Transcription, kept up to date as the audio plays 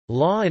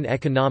Law and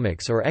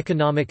economics or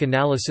economic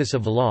analysis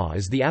of law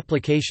is the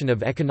application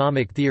of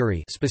economic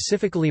theory,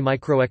 specifically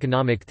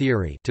microeconomic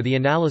theory, to the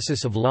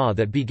analysis of law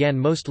that began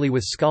mostly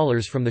with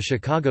scholars from the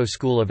Chicago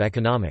School of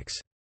Economics.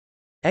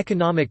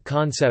 Economic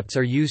concepts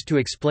are used to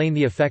explain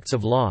the effects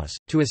of laws,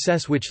 to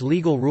assess which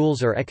legal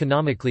rules are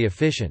economically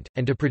efficient,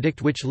 and to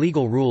predict which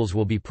legal rules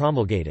will be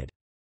promulgated.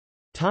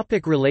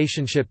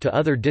 Relationship to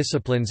other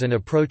disciplines and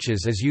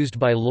approaches is used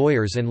by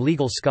lawyers and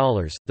legal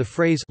scholars. The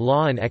phrase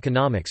law and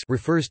economics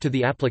refers to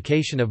the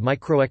application of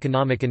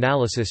microeconomic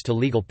analysis to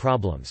legal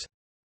problems.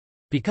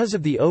 Because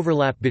of the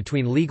overlap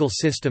between legal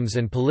systems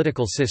and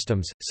political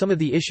systems, some of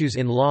the issues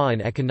in law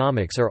and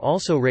economics are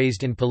also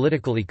raised in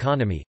political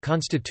economy,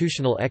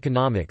 constitutional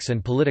economics,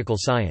 and political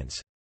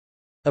science.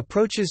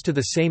 Approaches to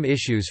the same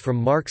issues from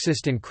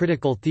Marxist and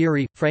critical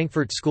theory,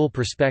 Frankfurt School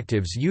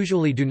perspectives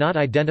usually do not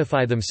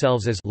identify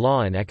themselves as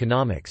law and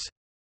economics.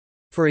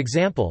 For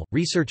example,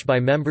 research by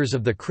members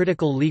of the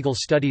critical legal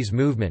studies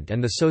movement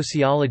and the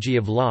sociology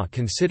of law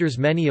considers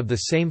many of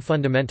the same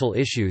fundamental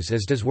issues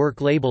as does work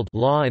labeled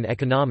law and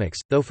economics,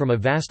 though from a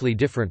vastly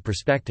different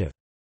perspective.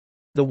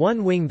 The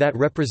one wing that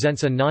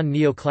represents a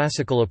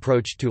non-neoclassical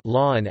approach to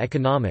law and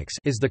economics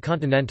is the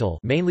continental,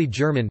 mainly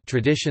German,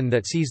 tradition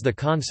that sees the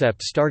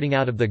concept starting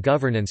out of the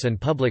governance and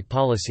public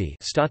policy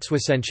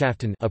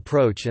Staatswissenschaften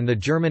approach and the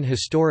German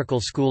historical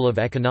school of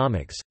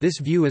economics. This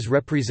view is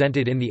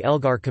represented in the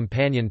Elgar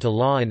Companion to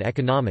Law and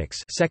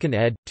Economics, 2nd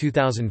ed.,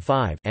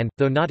 2005, and,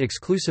 though not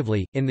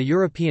exclusively, in the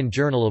European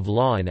Journal of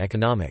Law and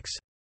Economics.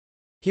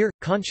 Here,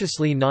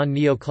 consciously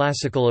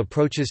non-neoclassical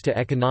approaches to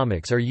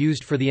economics are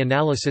used for the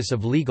analysis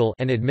of legal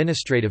and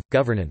administrative,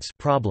 governance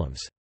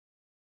problems.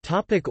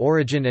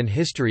 Origin and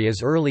history.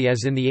 As early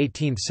as in the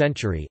 18th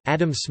century,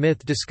 Adam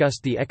Smith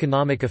discussed the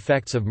economic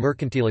effects of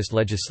mercantilist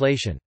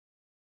legislation.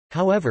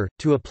 However,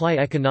 to apply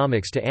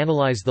economics to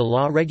analyze the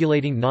law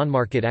regulating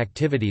non-market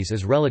activities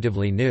is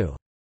relatively new.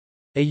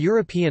 A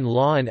European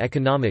law and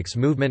economics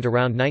movement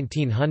around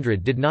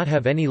 1900 did not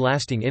have any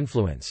lasting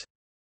influence.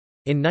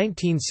 In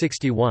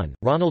 1961,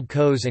 Ronald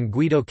Coase and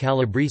Guido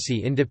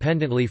Calabresi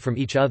independently from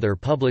each other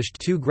published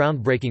two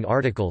groundbreaking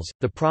articles,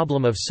 The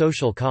Problem of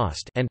Social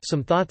Cost and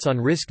Some Thoughts on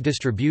Risk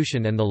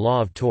Distribution and the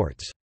Law of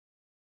Torts.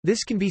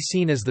 This can be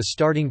seen as the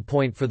starting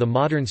point for the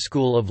modern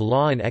school of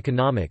law and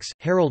economics.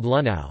 Harold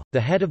Lunau,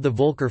 the head of the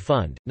Volcker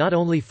Fund, not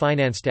only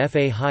financed F.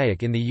 A.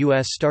 Hayek in the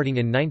U.S. starting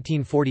in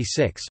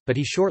 1946, but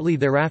he shortly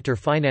thereafter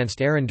financed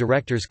Aaron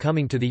directors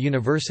coming to the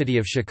University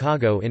of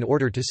Chicago in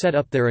order to set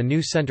up there a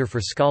new center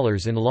for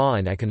scholars in law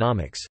and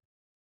economics.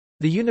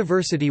 The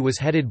university was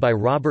headed by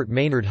Robert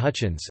Maynard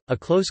Hutchins, a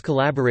close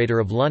collaborator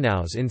of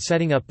Lunau's in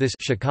setting up this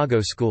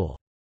Chicago school.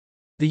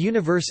 The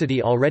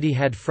university already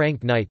had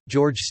Frank Knight,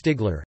 George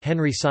Stigler,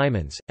 Henry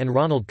Simons, and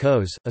Ronald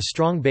Coase, a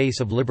strong base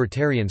of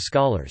libertarian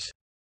scholars.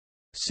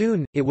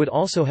 Soon, it would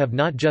also have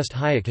not just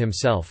Hayek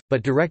himself,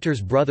 but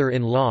director's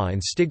brother-in-law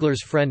and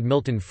Stigler's friend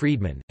Milton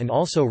Friedman, and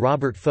also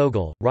Robert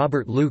Fogel,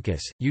 Robert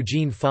Lucas,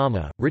 Eugene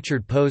Fama,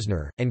 Richard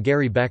Posner, and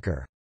Gary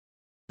Becker.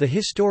 The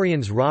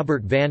historians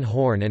Robert Van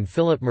Horn and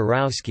Philip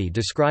Murawski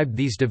described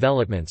these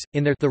developments,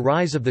 in their The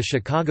Rise of the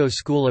Chicago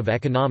School of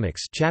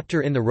Economics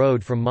chapter In the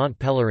Road from Mont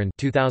Pelerin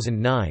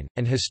 2009,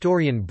 and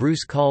historian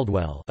Bruce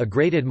Caldwell, a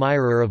great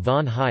admirer of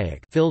von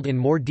Hayek, filled in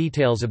more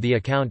details of the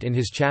account in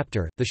his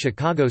chapter, The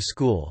Chicago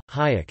School,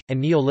 Hayek,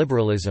 and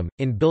Neoliberalism,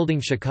 in Building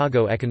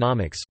Chicago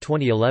Economics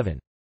 2011.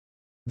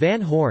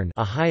 Van Horn,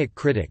 a Hayek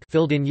critic,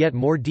 filled in yet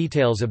more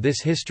details of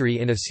this history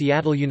in a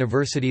Seattle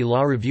University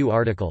Law Review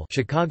article,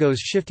 Chicago's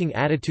Shifting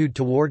Attitude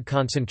Toward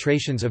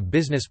Concentrations of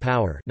Business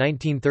Power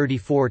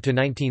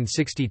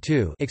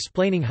 1934–1962,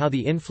 explaining how the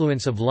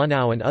influence of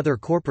Lunau and other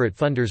corporate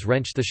funders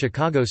wrenched the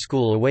Chicago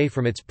School away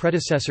from its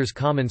predecessor's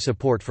common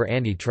support for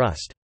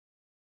antitrust.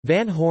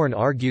 Van Horn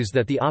argues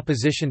that the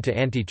opposition to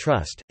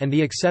antitrust, and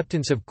the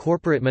acceptance of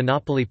corporate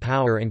monopoly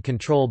power and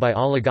control by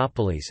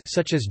oligopolies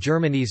such as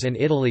Germany's and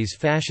Italy's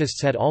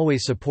fascists had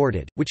always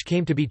supported, which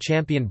came to be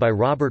championed by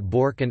Robert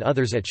Bork and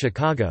others at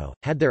Chicago,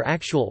 had their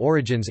actual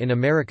origins in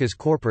America's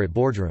corporate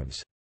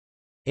boardrooms.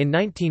 In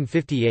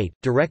 1958,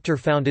 Director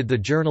founded the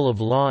Journal of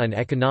Law and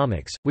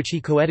Economics, which he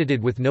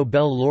co-edited with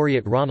Nobel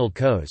laureate Ronald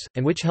Coase,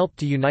 and which helped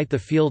to unite the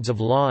fields of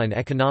law and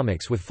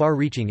economics with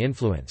far-reaching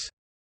influence.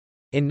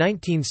 In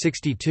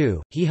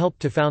 1962, he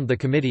helped to found the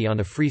Committee on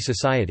a Free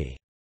Society.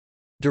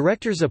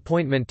 Director's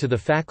appointment to the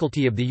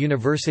faculty of the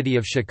University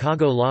of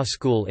Chicago Law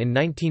School in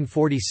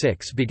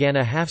 1946 began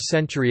a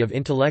half-century of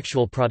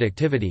intellectual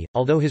productivity,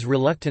 although his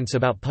reluctance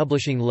about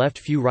publishing left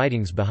few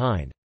writings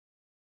behind.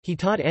 He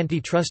taught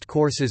antitrust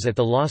courses at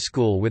the law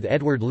school with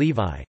Edward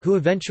Levi, who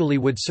eventually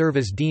would serve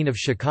as Dean of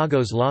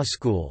Chicago's Law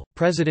School,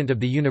 President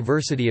of the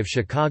University of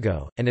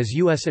Chicago, and as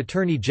U.S.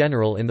 Attorney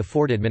General in the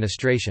Ford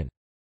administration.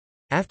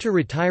 After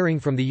retiring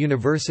from the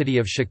University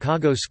of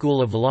Chicago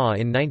School of Law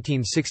in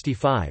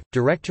 1965,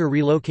 Director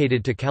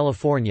relocated to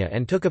California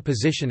and took a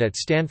position at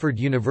Stanford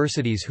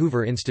University's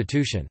Hoover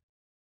Institution.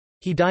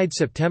 He died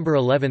September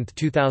 11,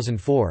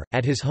 2004,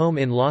 at his home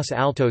in Los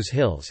Altos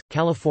Hills,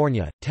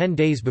 California, 10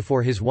 days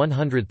before his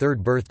 103rd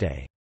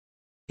birthday.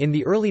 In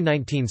the early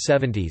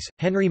 1970s,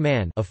 Henry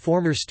Mann, a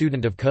former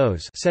student of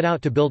Coe's, set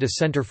out to build a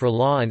center for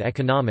law and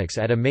economics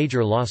at a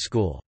major law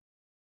school.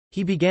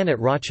 He began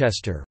at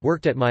Rochester,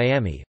 worked at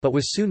Miami, but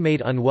was soon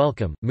made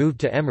unwelcome, moved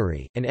to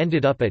Emory, and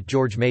ended up at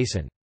George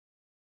Mason.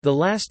 The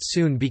last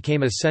soon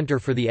became a center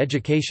for the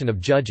education of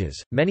judges,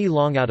 many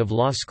long out of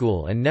law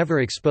school and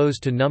never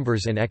exposed to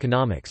numbers and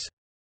economics.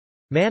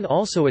 Mann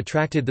also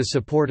attracted the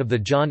support of the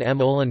John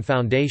M. Olin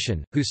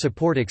Foundation, whose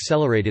support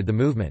accelerated the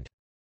movement.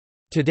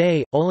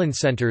 Today, Olin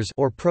Centers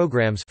or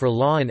programs for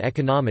law and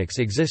economics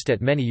exist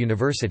at many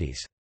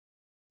universities.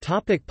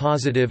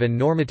 Positive and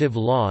normative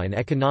law and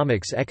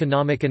economics.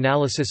 Economic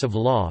analysis of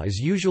law is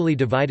usually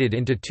divided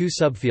into two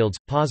subfields,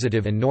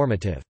 positive and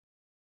normative.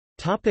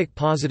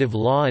 Positive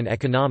law and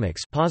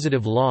economics.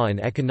 Positive law and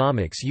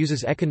economics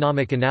uses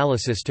economic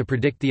analysis to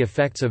predict the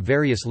effects of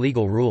various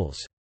legal rules.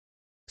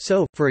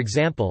 So, for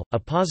example, a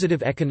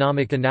positive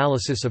economic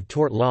analysis of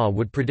tort law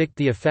would predict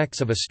the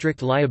effects of a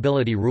strict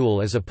liability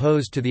rule as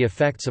opposed to the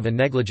effects of a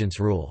negligence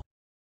rule.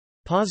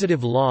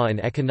 Positive law and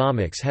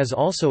economics has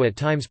also at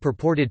times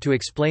purported to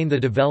explain the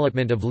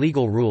development of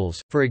legal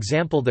rules, for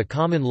example the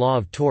common law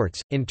of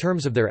torts, in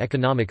terms of their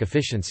economic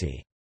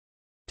efficiency.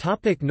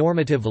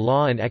 Normative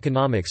law and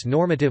economics.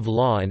 Normative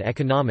law and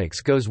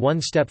economics goes one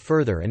step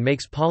further and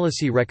makes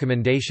policy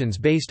recommendations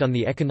based on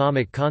the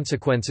economic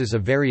consequences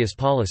of various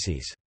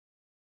policies.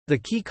 The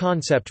key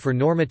concept for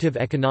normative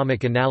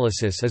economic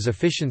analysis is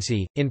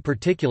efficiency, in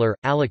particular,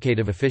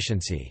 allocative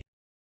efficiency.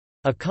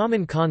 A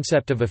common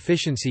concept of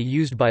efficiency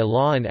used by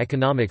law and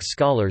economics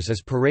scholars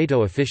is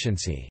Pareto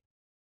efficiency.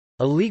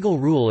 A legal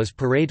rule is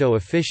Pareto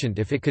efficient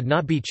if it could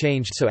not be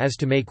changed so as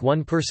to make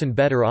one person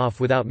better off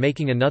without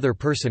making another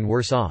person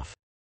worse off.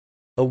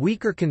 A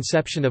weaker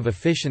conception of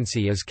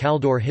efficiency is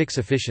Kaldor-Hicks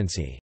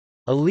efficiency.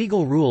 A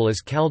legal rule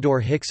is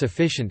Kaldor-Hicks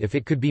efficient if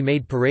it could be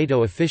made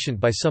Pareto efficient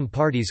by some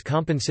parties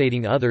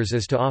compensating others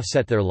as to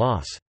offset their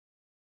loss.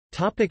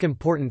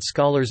 Important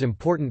scholars.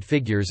 Important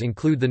figures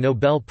include the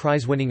Nobel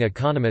Prize-winning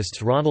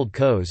economists Ronald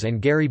Coase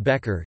and Gary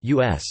Becker,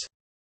 U.S.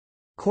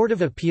 Court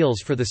of Appeals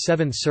for the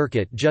Seventh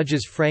Circuit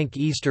judges Frank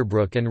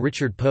Easterbrook and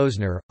Richard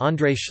Posner,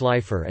 André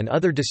Schleifer and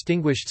other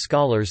distinguished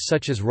scholars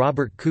such as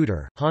Robert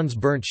Cooter, Hans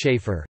Bernd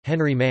Schaefer,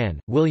 Henry Mann,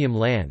 William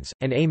Lands,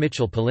 and A.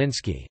 Mitchell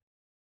Polinsky.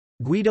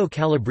 Guido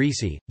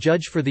Calabresi,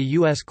 judge for the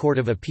U.S. Court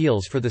of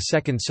Appeals for the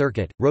Second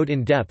Circuit, wrote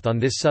in depth on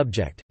this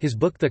subject. His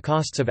book The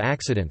Costs of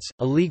Accidents,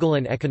 A Legal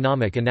and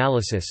Economic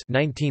Analysis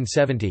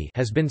 1970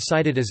 has been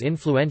cited as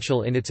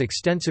influential in its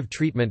extensive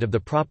treatment of the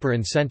proper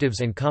incentives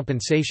and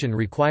compensation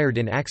required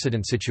in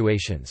accident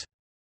situations.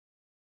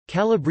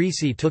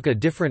 Calabresi took a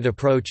different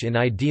approach in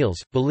Ideals,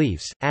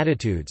 Beliefs,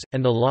 Attitudes,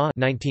 and the Law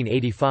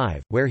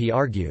 1985, where he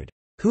argued,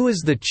 "Who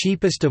is the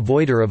cheapest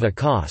avoider of a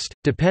cost,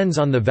 depends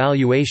on the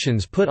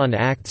valuations put on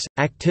acts,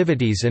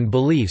 activities and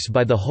beliefs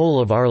by the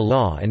whole of our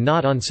law and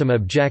not on some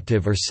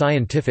objective or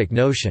scientific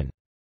notion."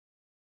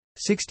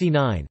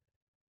 69.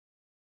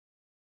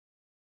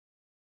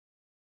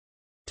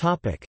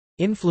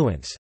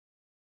 Influence.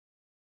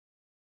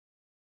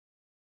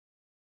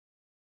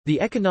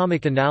 The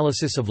economic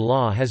analysis of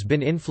law has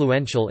been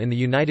influential in the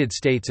United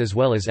States as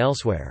well as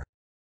elsewhere.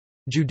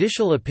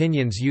 Judicial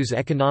opinions use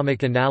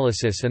economic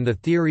analysis and the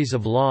theories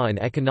of law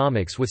and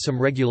economics with some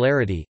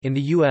regularity, in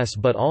the U.S.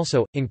 but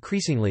also,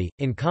 increasingly,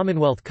 in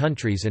Commonwealth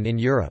countries and in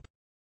Europe.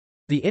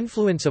 The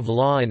influence of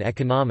law and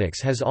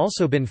economics has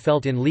also been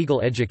felt in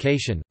legal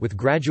education, with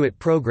graduate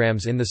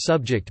programs in the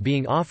subject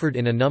being offered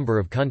in a number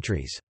of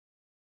countries.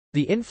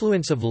 The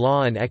influence of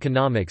law and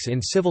economics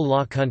in civil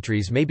law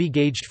countries may be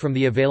gauged from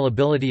the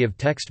availability of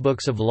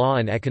textbooks of law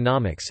and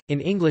economics,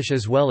 in English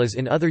as well as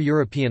in other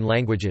European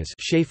languages.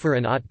 Schaefer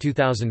and Ott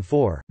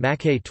 2004,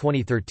 Mackay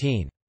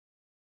 2013.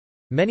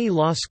 Many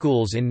law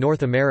schools in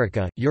North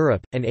America,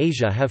 Europe, and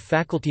Asia have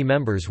faculty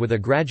members with a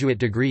graduate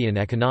degree in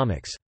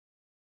economics.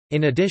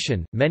 In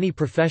addition, many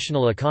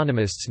professional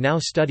economists now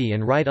study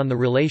and write on the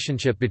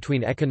relationship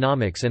between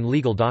economics and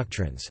legal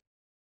doctrines.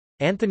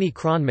 Anthony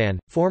Kronman,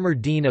 former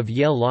dean of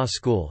Yale Law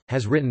School,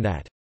 has written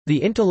that,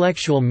 "The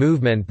intellectual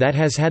movement that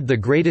has had the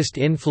greatest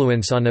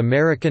influence on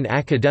American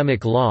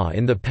academic law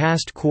in the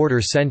past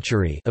quarter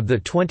century of the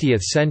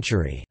 20th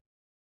century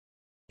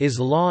is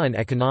law and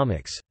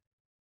economics."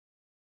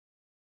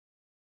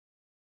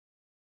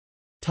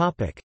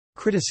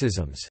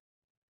 Criticisms.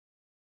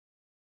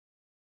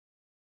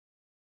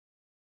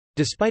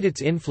 Despite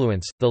its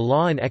influence, the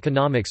law and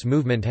economics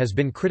movement has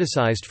been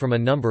criticized from a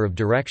number of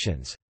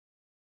directions.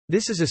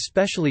 This is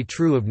especially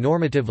true of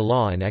normative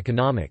law and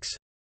economics.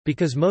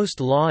 Because most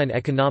law and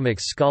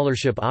economics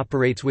scholarship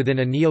operates within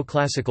a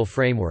neoclassical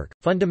framework,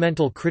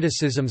 fundamental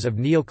criticisms of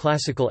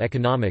neoclassical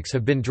economics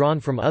have been drawn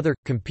from other,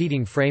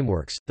 competing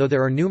frameworks, though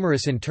there are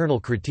numerous internal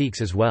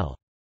critiques as well.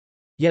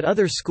 Yet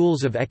other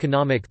schools of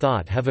economic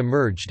thought have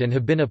emerged and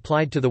have been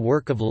applied to the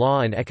work of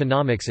law and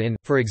economics in,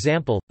 for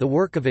example, the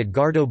work of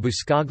Edgardo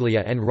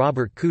Buscaglia and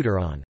Robert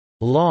Cooter on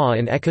law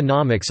and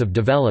economics of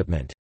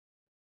development.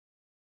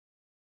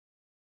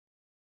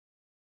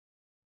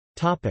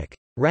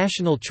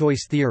 Rational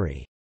choice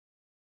theory.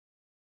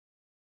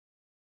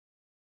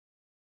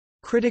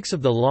 Critics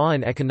of the law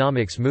and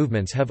economics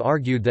movements have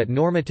argued that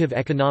normative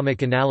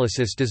economic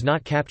analysis does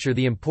not capture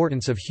the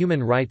importance of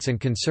human rights and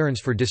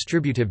concerns for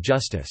distributive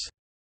justice.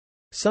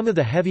 Some of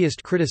the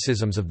heaviest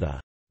criticisms of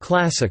the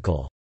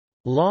classical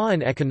law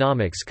and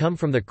economics come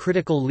from the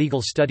critical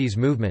legal studies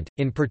movement,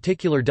 in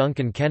particular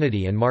Duncan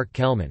Kennedy and Mark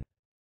Kellman.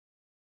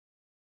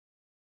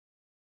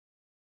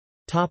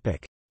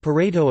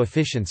 Pareto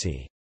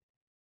efficiency.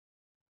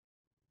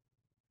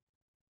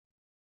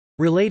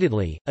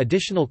 Relatedly,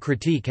 additional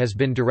critique has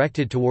been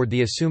directed toward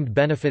the assumed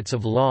benefits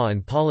of law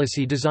and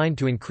policy designed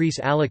to increase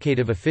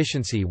allocative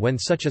efficiency when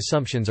such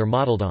assumptions are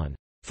modeled on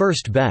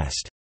first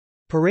best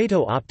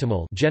Pareto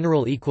optimal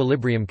general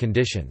equilibrium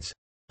conditions.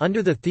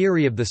 Under the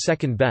theory of the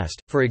second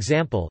best, for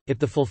example, if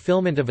the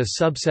fulfillment of a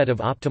subset of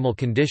optimal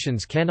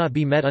conditions cannot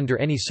be met under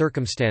any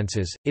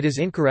circumstances, it is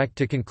incorrect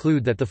to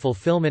conclude that the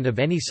fulfillment of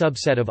any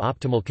subset of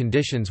optimal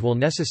conditions will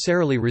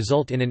necessarily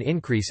result in an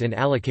increase in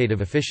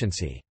allocative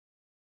efficiency.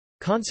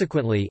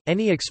 Consequently,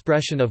 any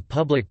expression of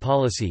public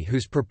policy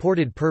whose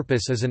purported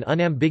purpose is an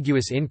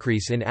unambiguous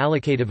increase in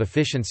allocative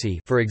efficiency,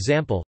 for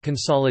example,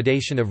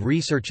 consolidation of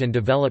research and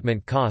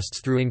development costs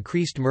through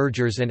increased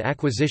mergers and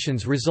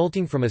acquisitions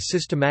resulting from a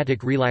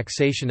systematic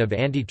relaxation of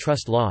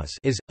antitrust laws,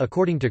 is,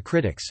 according to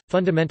critics,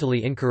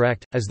 fundamentally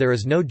incorrect, as there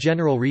is no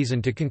general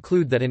reason to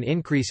conclude that an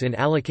increase in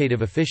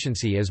allocative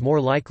efficiency is more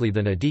likely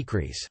than a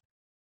decrease.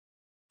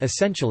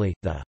 Essentially,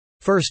 the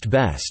first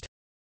best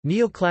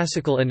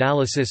neoclassical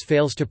analysis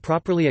fails to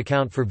properly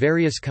account for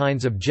various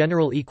kinds of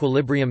general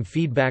equilibrium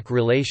feedback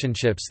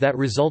relationships that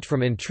result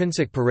from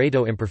intrinsic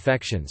Pareto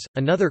imperfections.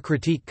 Another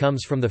critique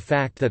comes from the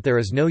fact that there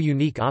is no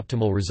unique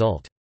optimal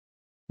result.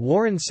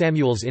 Warren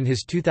Samuels, in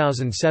his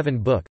 2007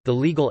 book, The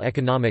Legal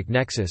Economic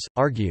Nexus,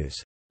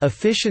 argues,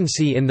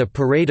 "Efficiency in the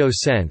Pareto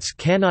sense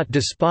cannot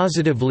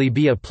dispositively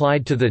be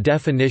applied to the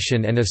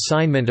definition and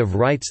assignment of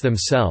rights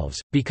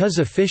themselves, because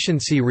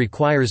efficiency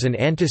requires an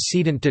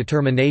antecedent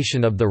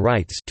determination of the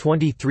rights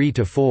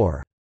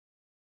 23-4.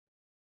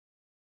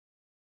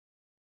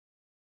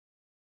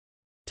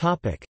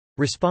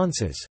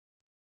 Responses.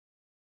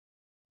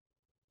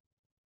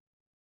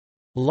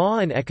 Law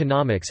and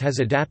economics has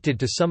adapted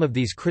to some of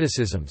these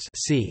criticisms.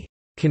 See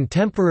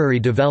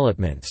contemporary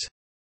developments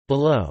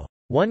below.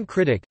 One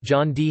critic,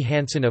 John D.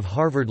 Hanson of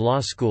Harvard Law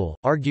School,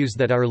 argues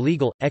that our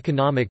legal,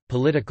 economic,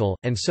 political,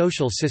 and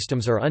social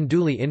systems are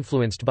unduly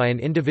influenced by an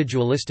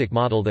individualistic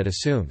model that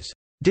assumes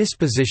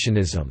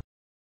dispositionism,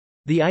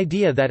 the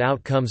idea that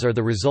outcomes are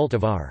the result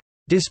of our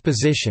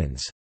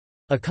dispositions.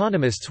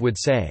 Economists would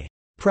say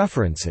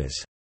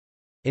preferences.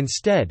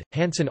 Instead,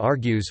 Hanson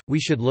argues, we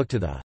should look to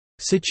the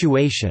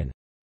situation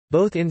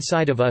both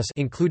inside of us,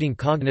 including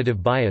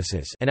cognitive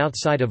biases, and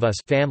outside of us,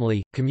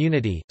 family,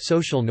 community,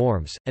 social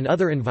norms, and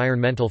other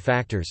environmental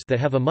factors that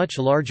have a much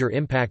larger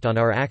impact on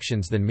our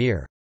actions than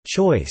mere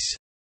choice.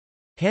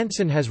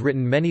 Hanson has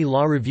written many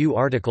law review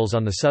articles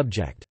on the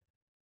subject.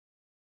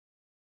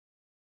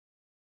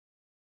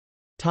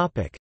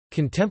 Topic: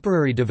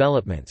 Contemporary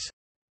developments.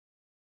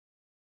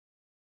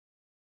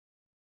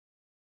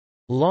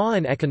 Law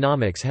and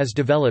economics has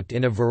developed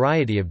in a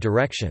variety of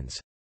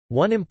directions.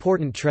 One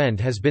important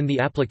trend has been the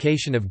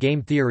application of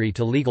game theory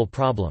to legal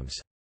problems.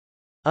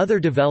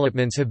 Other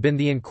developments have been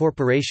the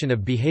incorporation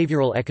of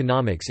behavioral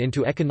economics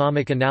into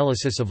economic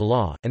analysis of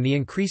law, and the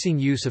increasing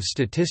use of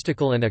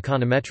statistical and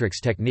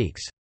econometrics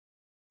techniques.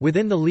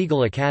 Within the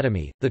legal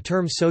academy, the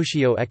term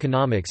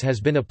socio-economics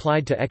has been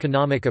applied to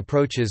economic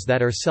approaches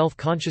that are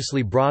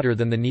self-consciously broader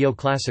than the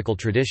neoclassical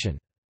tradition.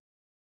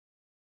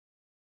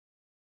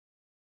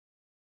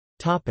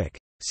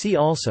 See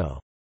also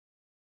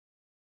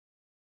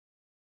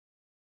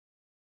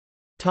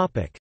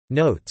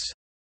Notes.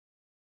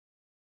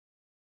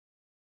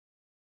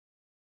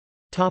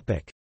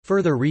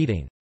 Further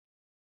reading.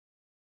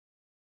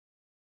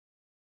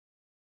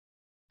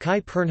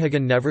 Kai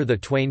Pernhagen, Never the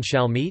Twain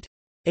Shall Meet?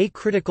 A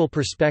Critical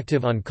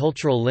Perspective on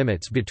Cultural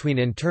Limits Between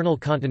Internal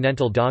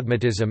Continental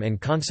Dogmatism and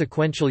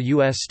Consequential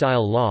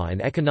U.S.-Style Law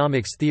and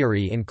Economics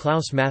Theory in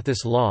Klaus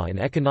Mathis Law and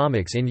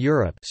Economics in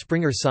Europe,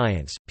 Springer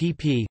Science,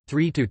 pp.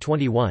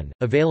 3–21,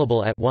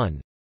 available at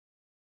 1.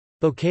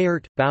 Bouquet,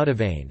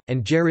 Boudevane,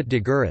 and Gerrit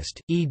de Gerust,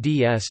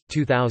 eds.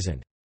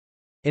 2000.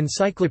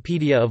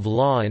 Encyclopedia of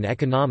Law and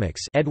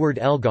Economics, Edward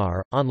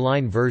Elgar,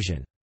 online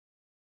version.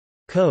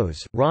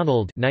 Coase,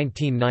 Ronald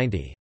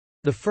 1990.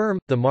 The Firm,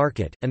 the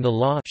Market, and the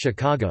Law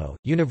Chicago,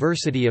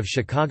 University of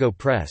Chicago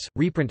Press,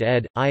 reprint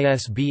ed.,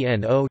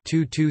 ISBN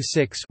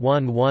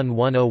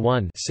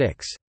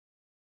 0-226-11101-6.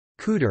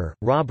 Cooter,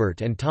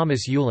 Robert and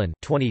Thomas Ulen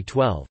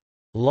 2012.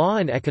 Law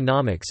and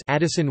Economics,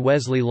 Addison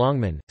Wesley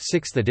Longman,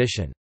 6th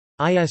edition.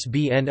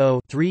 ISBN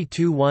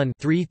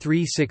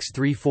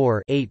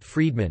 0-321-33634-8.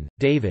 Friedman,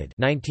 David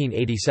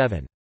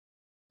 1987.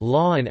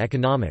 Law and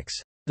Economics.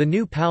 The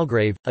New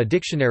Palgrave, A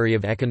Dictionary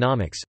of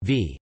Economics,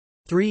 v.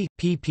 3,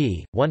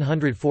 pp.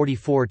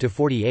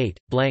 144–48,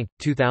 blank,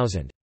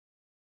 2000.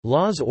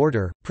 Law's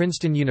Order,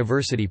 Princeton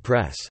University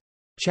Press.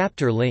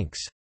 Chapter links.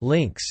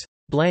 Links.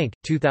 Blank,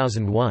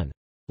 2001.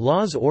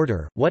 Law's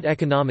Order, What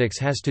Economics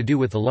Has to Do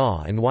with the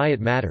Law and Why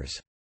It Matters.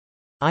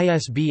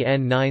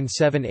 ISBN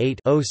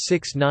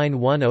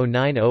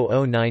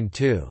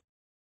 978-0691090092.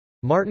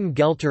 Martin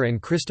Gelter and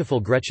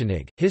Christoffel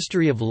Gretchenig,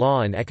 History of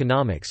Law and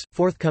Economics,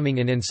 forthcoming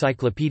in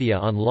Encyclopedia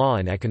on Law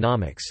and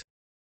Economics.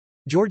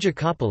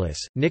 Georgakopoulos,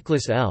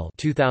 Nicholas L.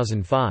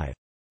 2005.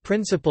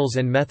 Principles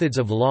and Methods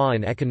of Law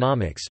and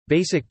Economics,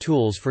 Basic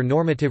Tools for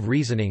Normative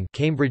Reasoning,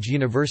 Cambridge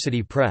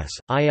University Press,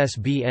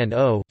 ISBN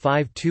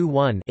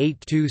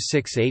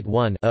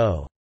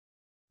 0-521-82681-0.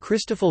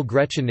 Christoffel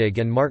Gretchenig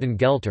and Martin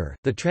Gelter,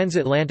 The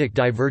Transatlantic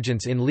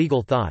Divergence in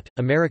Legal Thought,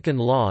 American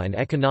Law and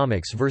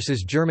Economics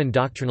versus German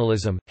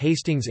Doctrinalism,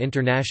 Hastings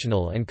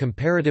International and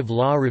Comparative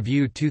Law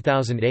Review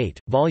 2008,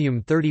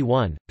 Volume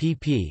 31,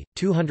 pp.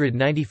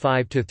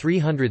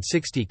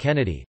 295–360.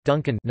 Kennedy,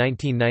 Duncan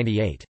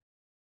 1998.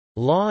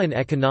 Law and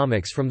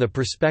Economics from the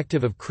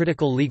Perspective of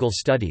Critical Legal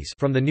Studies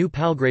from the New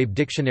Palgrave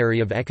Dictionary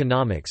of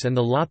Economics and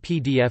the Law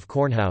PDF.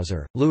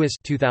 Kornhauser, Louis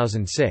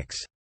 2006.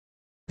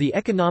 The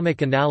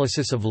Economic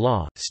Analysis of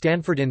Law,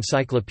 Stanford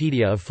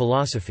Encyclopedia of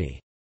Philosophy.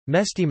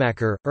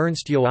 Mestimacher,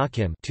 Ernst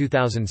Joachim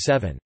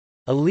 2007.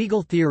 A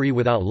Legal Theory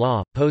Without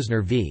Law,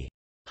 Posner v.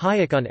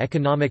 Hayek on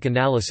Economic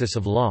Analysis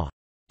of Law.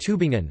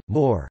 Tübingen,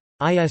 Moore.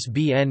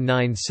 ISBN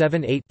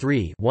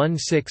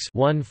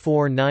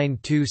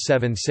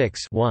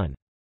 978-3-16-149276-1.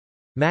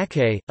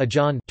 Mackay,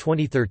 Ajan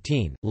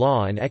 2013,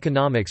 Law and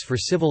Economics for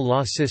Civil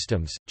Law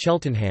Systems,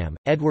 Cheltenham,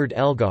 Edward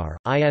Elgar,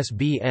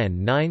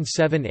 ISBN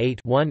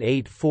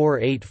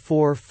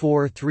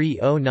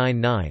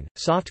 978-1848443099,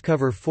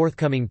 softcover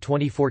forthcoming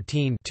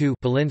 2014 2.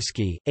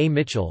 Polinsky, A.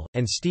 Mitchell,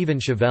 and Stephen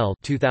Chevelle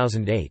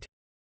 2008.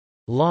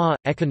 Law,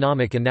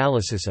 Economic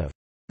Analysis of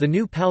The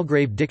New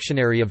Palgrave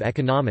Dictionary of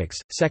Economics,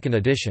 2nd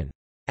edition.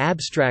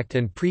 Abstract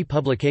and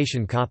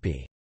pre-publication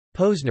copy.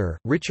 Posner,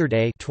 Richard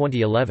A.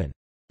 2011.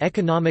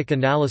 Economic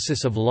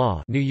Analysis of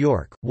Law, New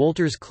York,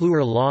 Wolters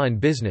Kluwer Law and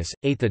Business,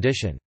 8th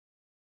edition.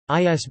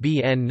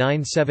 ISBN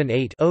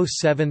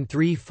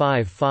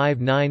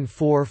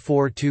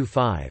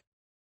 978-0735594425.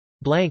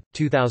 Blank,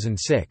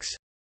 2006.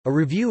 A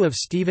Review of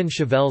Stephen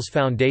Chevelle's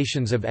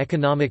Foundations of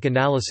Economic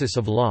Analysis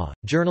of Law,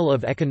 Journal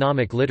of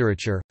Economic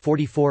Literature,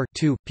 44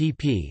 2,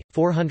 pp.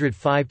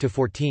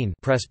 405–14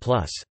 Press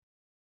Plus.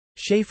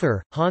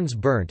 Schaefer, Hans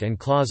Berndt and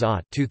Klaus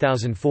Ott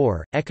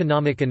 2004,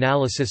 Economic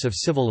Analysis of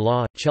Civil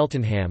Law,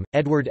 Cheltenham,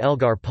 Edward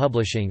Elgar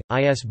Publishing,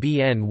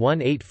 ISBN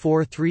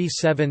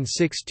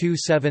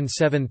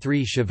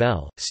 1843762773.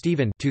 Chevelle,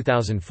 Stephen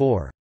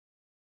 2004.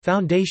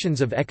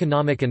 Foundations of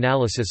Economic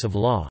Analysis of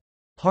Law.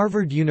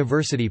 Harvard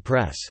University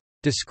Press.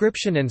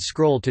 Description and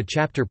scroll to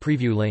chapter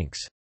preview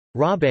links.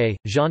 Rabé,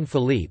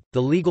 Jean-Philippe,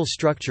 The Legal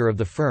Structure of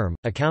the Firm,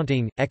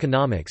 Accounting,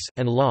 Economics,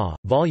 and Law,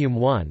 Volume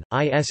 1,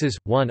 ISs.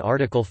 1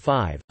 Article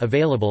 5,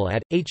 available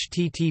at,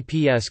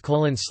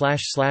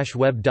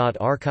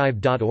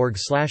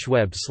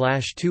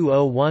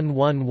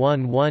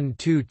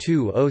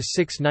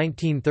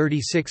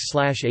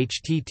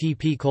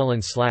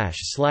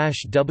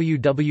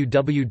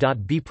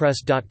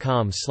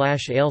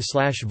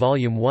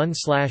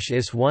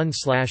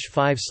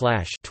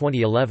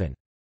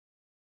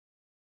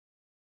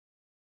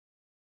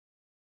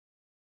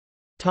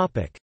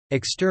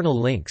 External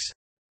links.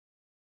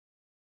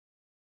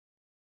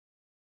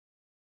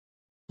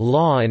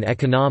 Law and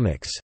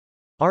Economics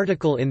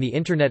article in the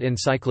Internet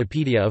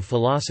Encyclopedia of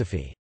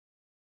Philosophy.